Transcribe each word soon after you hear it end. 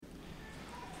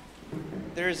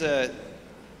There's a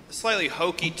slightly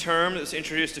hokey term that was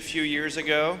introduced a few years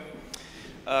ago,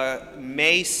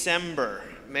 Maycember.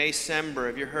 Maycember.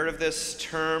 Have you heard of this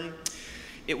term?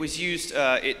 It was used,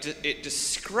 it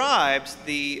describes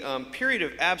the period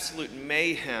of absolute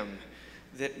mayhem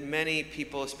that many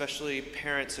people, especially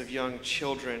parents of young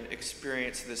children,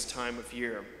 experience this time of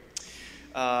year.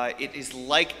 It is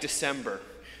like December,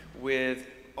 with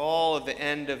all of the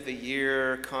end of the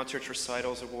year, concerts,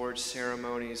 recitals, awards,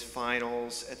 ceremonies,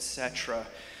 finals, etc.,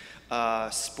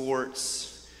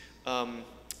 sports.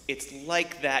 It's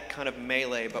like that kind of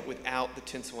melee, but without the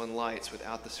tinsel and lights,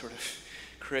 without the sort of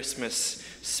Christmas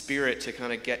spirit to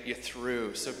kind of get you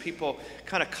through. So people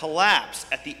kind of collapse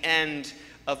at the end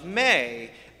of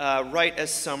May, right as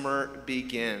summer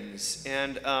begins.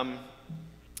 And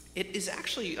it is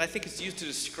actually, I think it's used to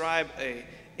describe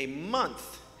a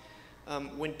month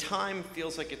when time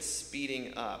feels like it's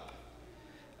speeding up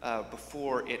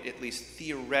before it at least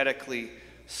theoretically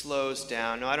slows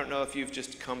down. Now, I don't know if you've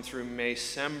just come through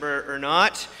Maycember or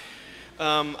not.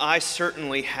 I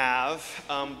certainly have,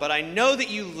 but I know that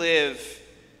you live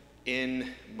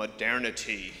in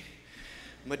modernity.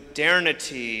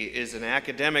 Modernity is an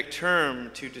academic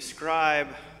term to describe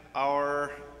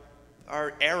our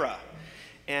era,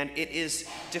 and it is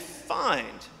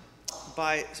defined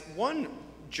by one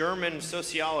German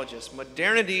sociologist.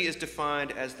 Modernity is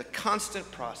defined as the constant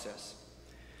process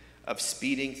of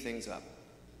speeding things up.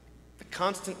 The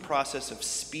constant process of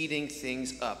speeding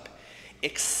things up.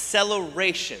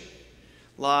 Acceleration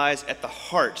lies at the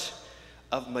heart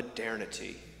of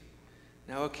modernity.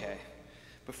 Now, okay,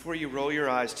 before you roll your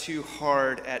eyes too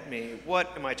hard at me,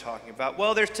 what am I talking about?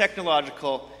 Well, there's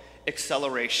technological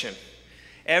acceleration.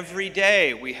 Every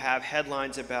day we have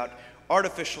headlines about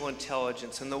artificial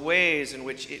intelligence and the ways in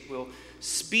which it will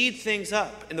speed things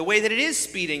up, and the way that it is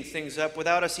speeding things up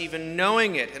without us even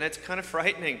knowing it. And it's kind of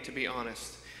frightening, to be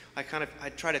honest. I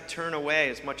try to turn away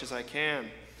as much as I can.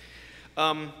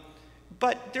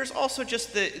 But there's also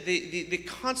just the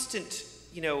constant,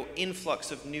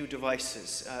 influx of new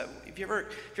devices. Have you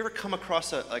ever come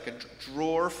across a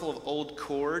drawer full of old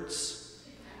cords?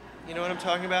 You know what I'm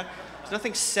talking about? There's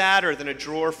nothing sadder than a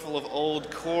drawer full of old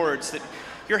cords that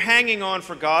you're hanging on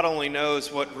for God only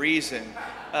knows what reason.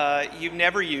 You've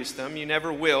never used them, you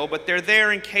never will, but they're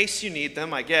there in case you need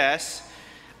them, I guess.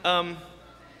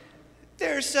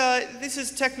 This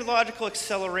is technological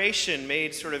acceleration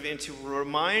made sort of into a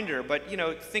reminder, but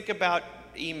think about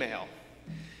email.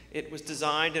 It was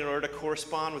designed in order to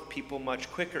correspond with people much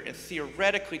quicker and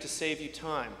theoretically to save you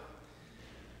time.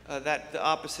 That the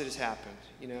opposite has happened.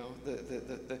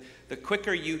 The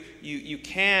quicker you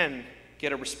can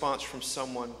get a response from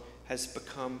someone has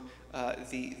become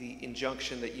the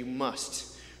injunction that you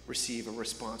must receive a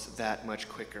response that much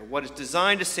quicker. What is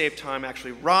designed to save time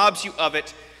actually robs you of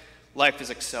it. Life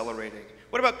is accelerating.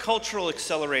 What about cultural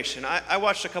acceleration? I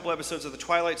watched a couple episodes of The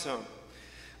Twilight Zone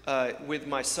with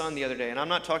my son the other day, and I'm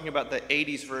not talking about the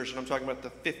 80s version, I'm talking about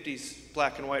the 50s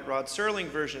black and white Rod Serling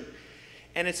version,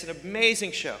 and it's an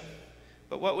amazing show.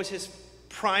 But what was his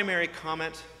primary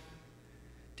comment?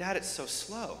 Dad, it's so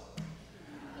slow.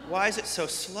 Why is it so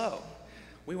slow?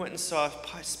 We went and saw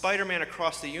Spider-Man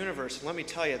Across the Universe, and let me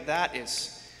tell you, that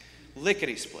is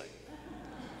lickety-split.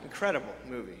 Incredible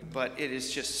movie, but it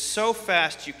is just so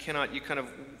fast you kind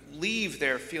of leave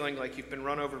there feeling like you've been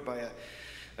run over by a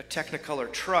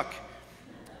Technicolor truck.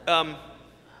 But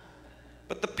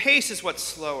the pace is what's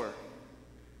slower.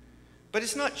 But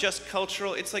it's not just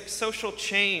cultural, it's like social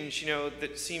change,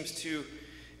 that seems to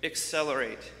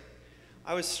accelerate.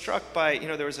 I was struck by,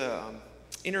 there was a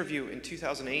interview in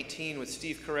 2018 with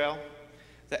Steve Carell,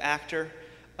 the actor,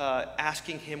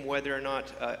 asking him whether or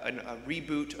not a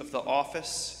reboot of The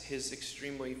Office, his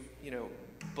extremely,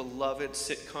 beloved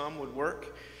sitcom, would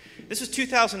work. This was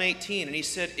 2018, and he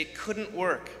said it couldn't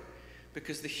work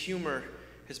because the humor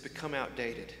has become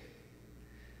outdated.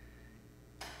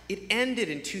 It ended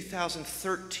in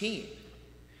 2013.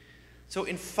 So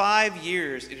in 5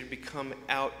 years, it had become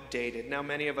outdated. Now,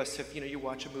 many of us have, you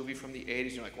watch a movie from the 80s,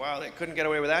 and you're like, wow, they couldn't get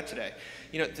away with that today.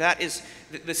 That is,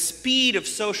 the speed of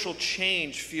social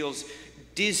change feels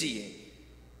dizzying.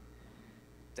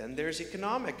 Then there's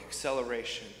economic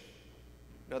acceleration.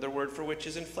 Another word for which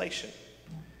is inflation.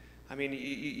 I mean,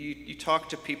 you talk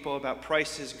to people about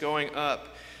prices going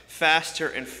up faster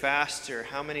and faster.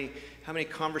 How many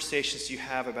conversations do you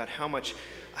have about how much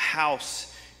a house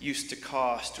used to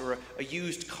cost, or a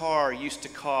used car used to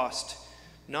cost,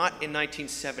 not in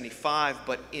 1975,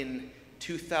 but in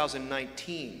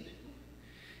 2019.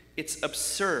 It's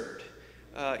absurd.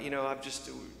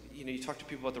 You talk to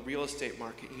people about the real estate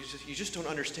market, you just don't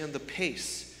understand the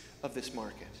pace of this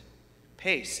market.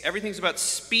 pace. Everything's about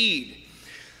speed.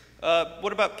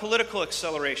 What about political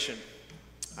acceleration?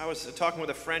 I was talking with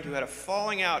a friend who had a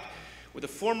falling out with a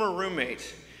former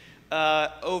roommate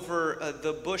over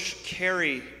the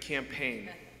Bush-Kerry campaign.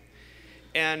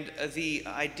 And the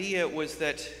idea was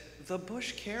that the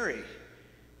Bush-Kerry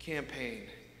campaign,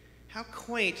 how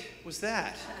quaint was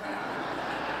that?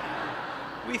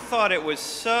 We thought it was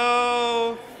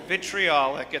so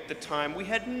vitriolic at the time. We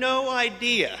had no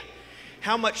idea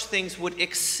how much things would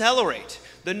accelerate.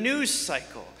 The news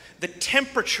cycle, the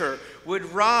temperature would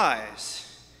rise.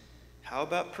 How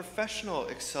about professional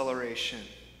acceleration?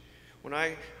 When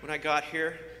I got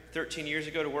here 13 years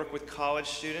ago to work with college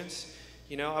students,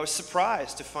 I was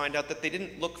surprised to find out that they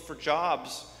didn't look for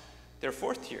jobs their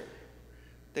fourth year.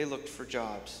 They looked for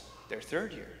jobs their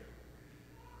third year.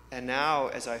 And now,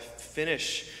 as I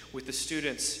finish with the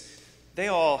students, they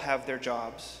all have their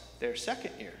jobs their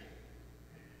second year.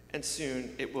 And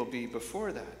soon it will be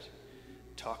before that.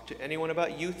 Talk to anyone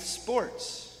about youth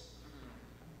sports.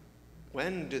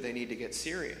 When do they need to get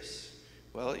serious?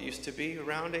 Well, it used to be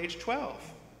around age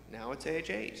 12. Now it's age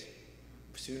 8.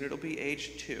 Soon it'll be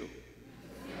age 2.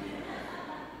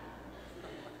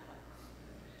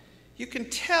 You can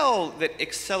tell that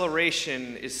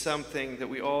acceleration is something that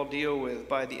we all deal with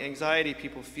by the anxiety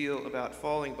people feel about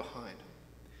falling behind.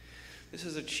 This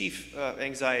is a chief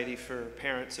anxiety for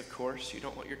parents, of course. You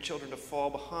don't want your children to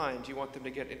fall behind. You want them to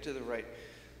get into the right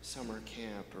summer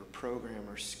camp or program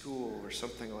or school or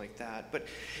something like that. But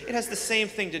it has the same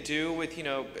thing to do with,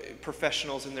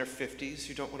 professionals in their 50s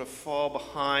who don't want to fall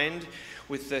behind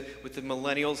with the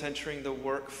millennials entering the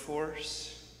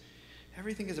workforce.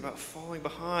 Everything is about falling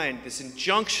behind, this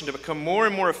injunction to become more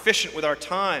and more efficient with our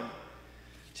time,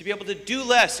 to be able to do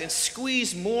less and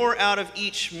squeeze more out of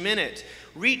each minute,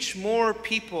 reach more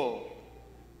people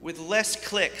with less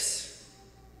clicks.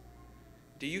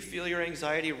 Do you feel your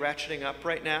anxiety ratcheting up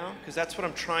right now? Because that's what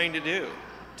I'm trying to do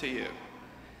to you.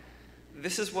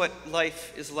 This is what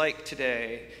life is like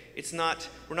today.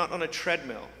 We're not on a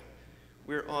treadmill.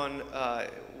 We're on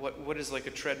what is like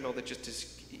a treadmill that just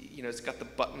is, it's got the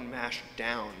button mashed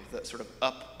down, the sort of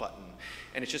up button,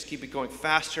 and it's just keeping going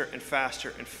faster and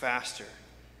faster and faster.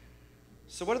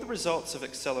 So what are the results of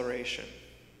acceleration?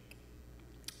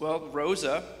 Well,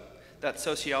 Rosa, that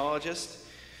sociologist,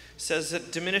 says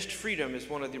that diminished freedom is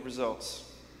one of the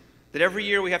results. That every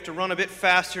year we have to run a bit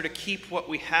faster to keep what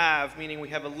we have, meaning we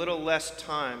have a little less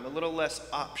time, a little less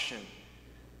option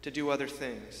to do other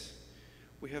things.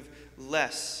 We have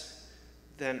less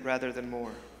rather than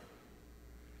more.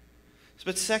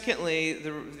 But secondly,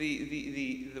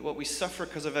 what we suffer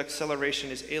because of acceleration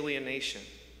is alienation.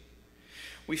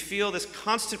 We feel this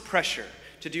constant pressure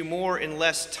to do more in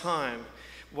less time,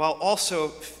 while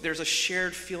also there's a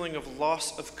shared feeling of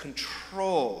loss of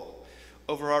control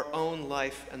over our own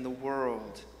life and the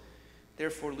world,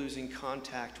 therefore losing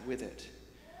contact with it.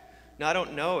 Now, I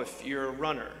don't know if you're a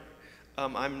runner.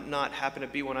 I'm not happen to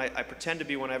be one. I pretend to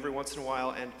be one every once in a while,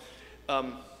 and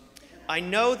I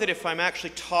know that if I'm actually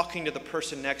talking to the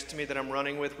person next to me that I'm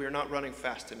running with, we're not running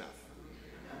fast enough,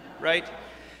 right?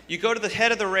 You go to the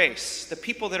head of the race, the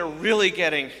people that are really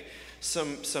getting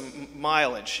some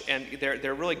mileage and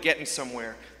they're really getting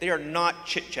somewhere, they are not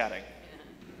chit-chatting,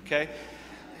 okay?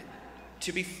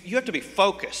 You have to be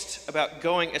focused about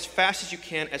going as fast as you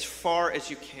can, as far as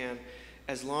you can,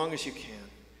 as long as you can.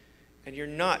 And you're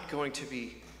not going to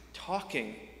be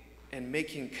talking and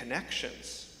making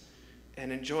connections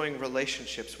and enjoying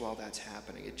relationships while that's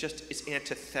happening. It just is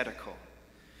antithetical.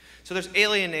 So there's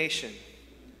alienation.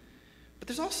 But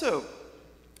there's also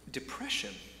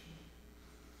depression.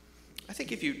 I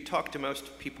think if you talk to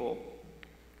most people,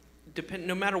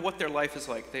 no matter what their life is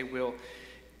like, they will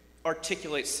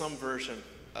articulate some version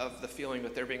of the feeling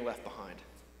that they're being left behind,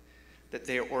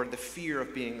 or the fear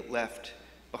of being left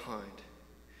behind.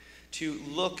 To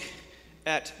look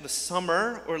at the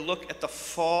summer, or look at the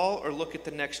fall, or look at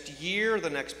the next year, the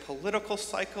next political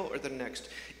cycle, or the next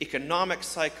economic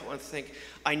cycle, and think,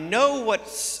 I know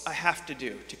what I have to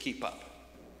do to keep up.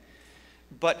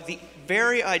 But the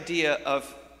very idea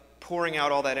of pouring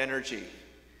out all that energy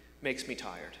makes me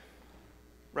tired,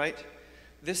 right?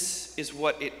 This is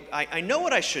what I know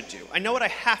what I should do. I know what I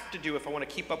have to do if I want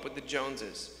to keep up with the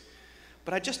Joneses.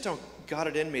 But I just don't got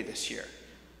it in me this year.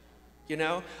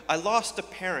 I lost a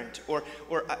parent, or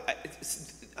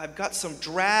I've got some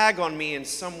drag on me in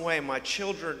some way. My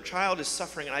child is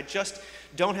suffering, and I just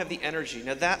don't have the energy.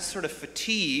 Now, that sort of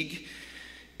fatigue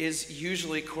is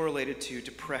usually correlated to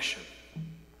depression.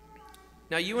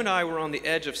 Now, you and I were on the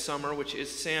edge of summer, which, as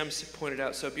Sam pointed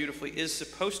out so beautifully, is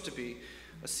supposed to be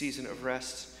a season of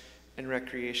rest and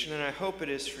recreation, and I hope it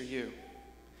is for you.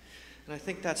 And I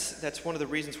think that's one of the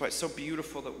reasons why it's so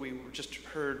beautiful that we just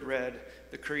read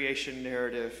the creation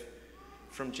narrative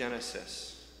from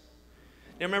Genesis.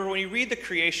 Now remember, when you read the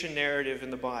creation narrative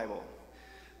in the Bible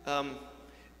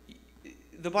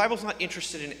Bible's not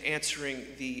interested in answering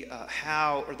the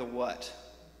how or the what,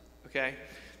 okay?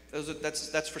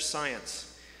 That's for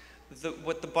science.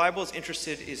 What the Bible is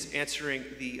interested in is answering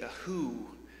the who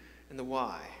and the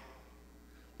why.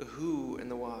 The who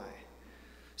and the why.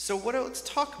 So let's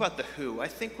talk about the who. I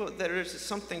think there is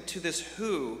something to this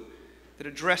who that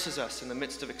addresses us in the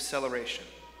midst of acceleration.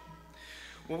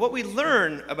 Well, what we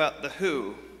learn about the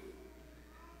who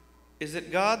is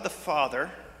that God the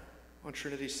Father, on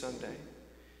Trinity Sunday,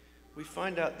 we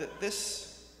find out that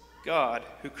this God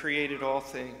who created all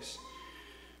things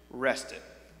rested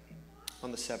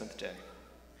on the seventh day.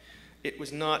 It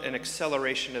was not an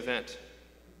acceleration event.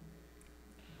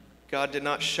 God did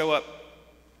not show up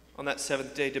on that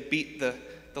seventh day to beat the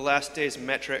last day's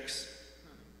metrics.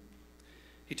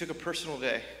 He took a personal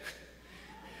day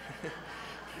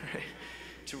right,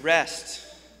 to rest.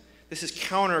 This is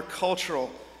countercultural.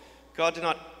 God did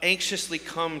not anxiously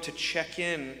come to check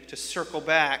in, to circle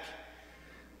back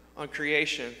on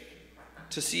creation,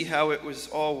 to see how it was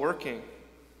all working.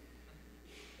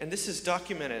 And this is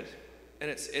documented. And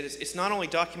it's not only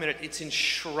documented, it's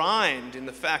enshrined in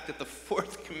the fact that the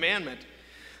fourth commandment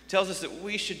tells us that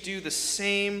we should do the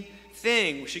same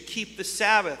thing. We should keep the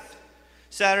Sabbath,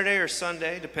 Saturday or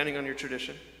Sunday, depending on your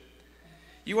tradition.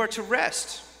 You are to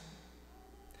rest.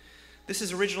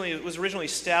 It was originally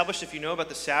established, if you know about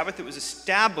the Sabbath, it was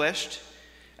established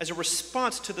as a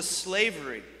response to the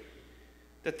slavery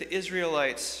that the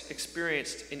Israelites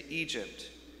experienced in Egypt,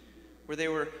 where they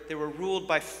were ruled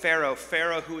by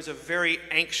Pharaoh, who was a very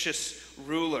anxious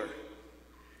ruler,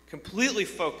 completely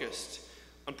focused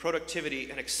on productivity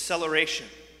and acceleration,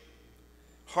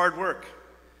 hard work.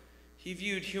 He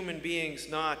viewed human beings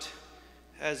not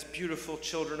as beautiful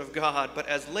children of God, but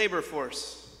as labor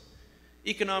force,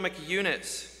 economic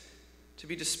units to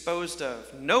be disposed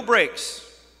of, no breaks.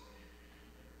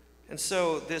 And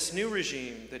so this new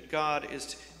regime that God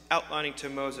is outlining to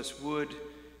Moses would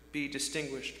be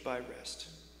distinguished by rest.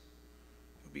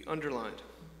 It would be underlined.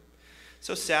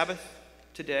 So Sabbath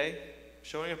today,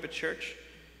 showing up at church,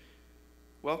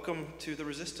 welcome to the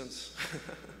resistance.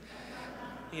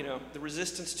 The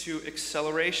resistance to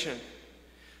acceleration,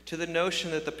 to the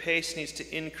notion that the pace needs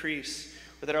to increase,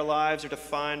 or that our lives are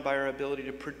defined by our ability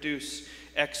to produce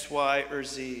X, Y, or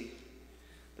Z.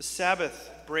 The Sabbath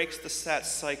breaks that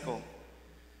cycle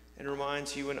and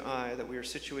reminds you and I that we are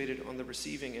situated on the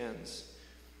receiving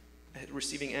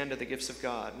end of the gifts of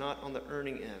God, not on the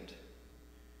earning end.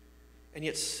 And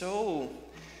yet so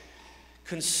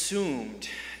consumed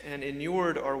and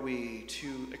inured are we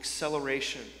to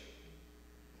acceleration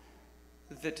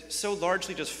that so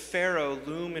largely does Pharaoh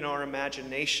loom in our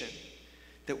imagination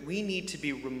that we need to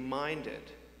be reminded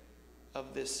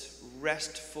of this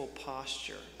restful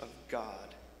posture of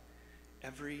God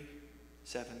every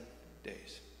 7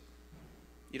 days.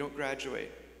 You don't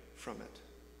graduate from it.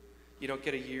 You don't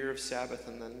get a year of Sabbath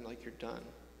and then you're done.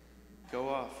 Go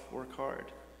off, work hard.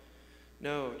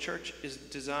 No, church is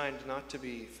designed not to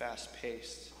be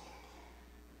fast-paced,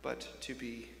 but to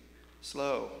be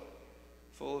slow,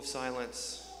 full of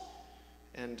silence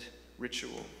and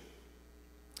ritual.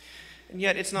 And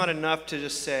yet it's not enough to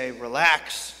just say,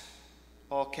 relax,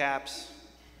 all caps,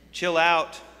 chill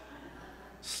out,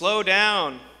 slow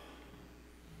down.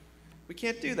 We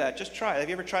can't do that. Just try. Have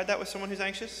you ever tried that with someone who's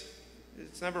anxious?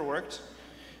 It's never worked.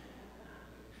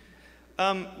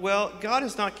 Well, God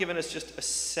has not given us just a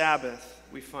Sabbath,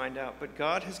 we find out, but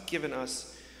God has given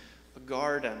us a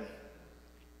garden.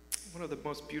 One of the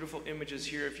most beautiful images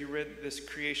here, if you read this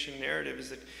creation narrative,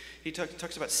 is that he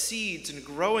talks about seeds and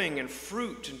growing and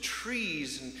fruit and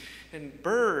trees and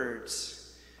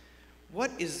birds. What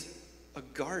is a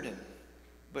garden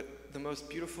but the most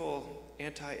beautiful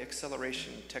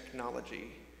anti-acceleration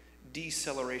technology,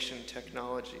 deceleration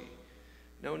technology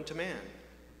known to man?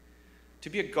 To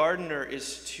be a gardener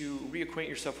is to reacquaint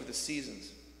yourself with the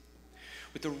seasons,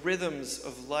 with the rhythms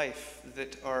of life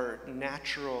that are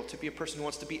natural. To be a person who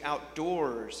wants to be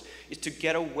outdoors is to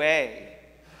get away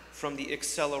from the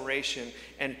acceleration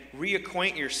and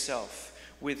reacquaint yourself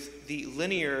with the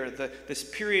linear, this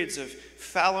periods of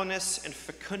fallowness and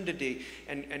fecundity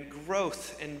and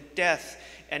growth and death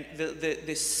and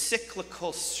the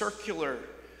cyclical, circular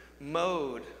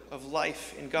mode of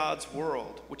life in God's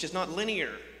world, which is not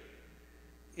linear,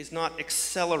 is not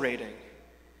accelerating.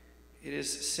 It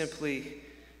is simply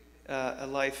a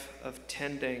life of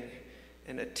tending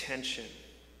and attention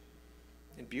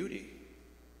and beauty.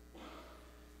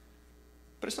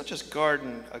 But it's not just a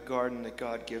garden that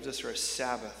God gives us, or a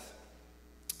Sabbath.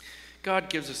 God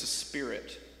gives us a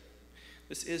spirit.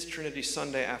 This is Trinity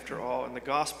Sunday after all, and the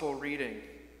gospel reading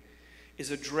is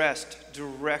addressed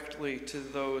directly to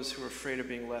those who are afraid of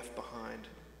being left behind,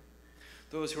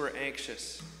 those who are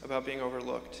anxious about being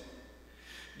overlooked.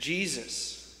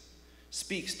 Jesus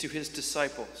speaks to his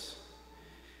disciples,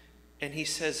 and he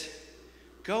says,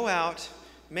 "Go out,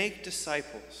 make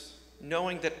disciples,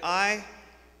 knowing that I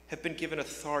have been given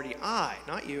authority. I,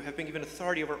 not you, have been given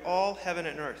authority over all heaven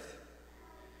and earth.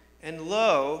 And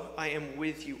lo, I am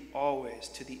with you always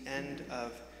to the end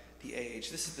of the age."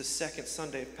 This is the second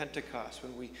Sunday of Pentecost,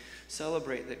 when we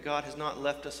celebrate that God has not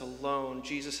left us alone.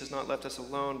 Jesus has not left us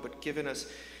alone, but given us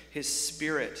his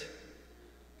Spirit,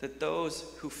 that those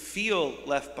who feel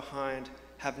left behind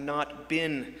have not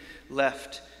been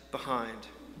left behind.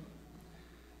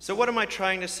 So what am I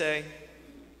trying to say?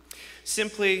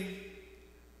 Simply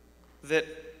that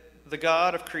the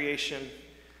God of creation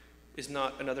is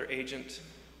not another agent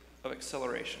of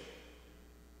acceleration.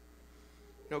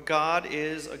 No, God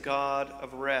is a God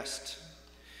of rest.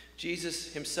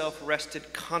 Jesus himself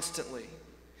rested constantly.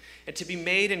 And to be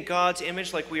made in God's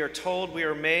image, like we are told we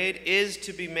are made, is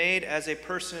to be made as a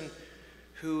person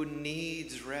who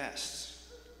needs rest.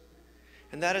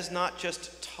 And that is not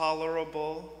just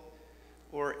tolerable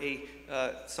or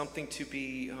something to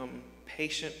be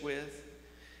patient with.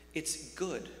 It's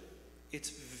good. It's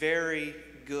very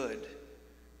good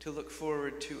to look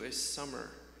forward to a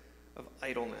summer of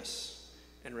idleness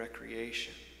and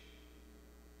recreation.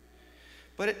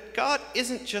 But God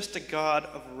isn't just a God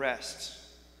of rest.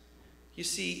 You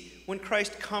see, when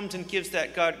Christ comes and gives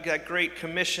that great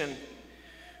commission,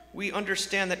 we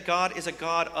understand that God is a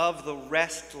God of the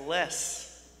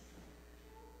restless.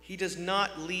 He does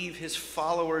not leave his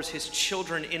followers, his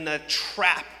children, in the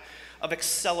trap of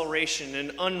acceleration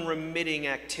and unremitting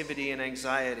activity and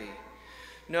anxiety.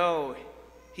 No,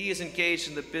 he is engaged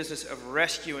in the business of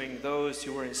rescuing those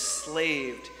who were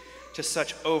enslaved to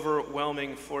such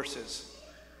overwhelming forces.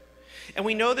 And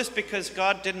we know this because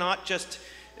God did not just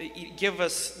give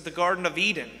us the Garden of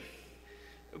Eden,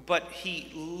 but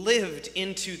he lived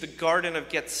into the Garden of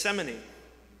Gethsemane,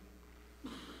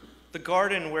 the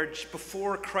garden where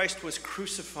before Christ was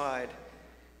crucified,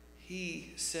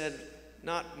 he said,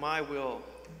 "Not my will,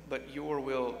 but your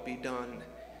will be done."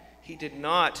 He did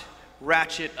not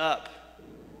ratchet up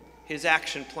his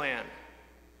action plan,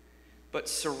 but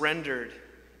surrendered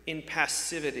in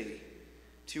passivity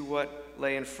to what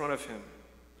lay in front of him,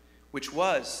 which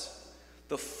was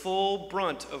the full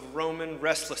brunt of Roman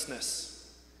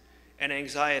restlessness and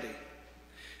anxiety,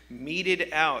 meted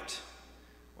out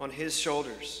on his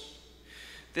shoulders.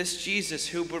 This Jesus,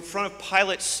 who in front of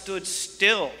Pilate stood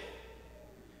still,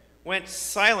 went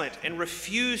silent and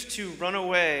refused to run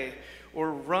away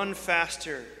or run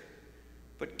faster,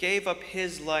 but gave up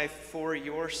his life for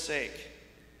your sake,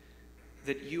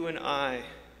 that you and I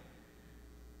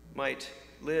might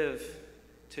live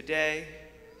today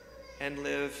and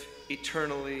live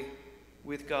eternally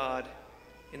with God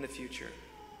in the future.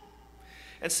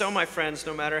 And so, my friends,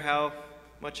 no matter how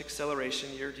much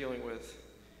acceleration you're dealing with,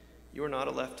 you are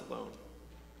not left alone.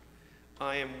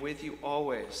 I am with you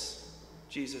always,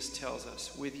 Jesus tells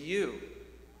us. With you,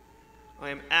 I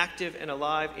am active and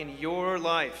alive in your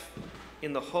life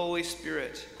in the Holy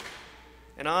Spirit,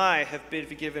 and I have been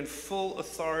given full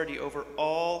authority over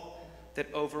all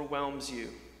that overwhelms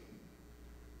you.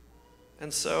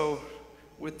 And so,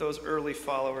 with those early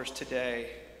followers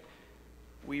today,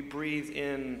 we breathe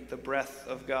in the breath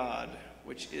of God,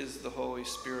 which is the Holy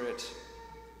Spirit,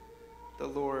 the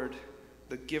Lord,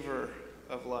 the giver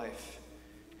of life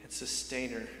and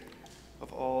sustainer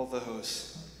of all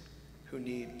those who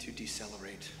need to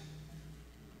decelerate.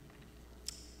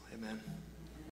 Amen.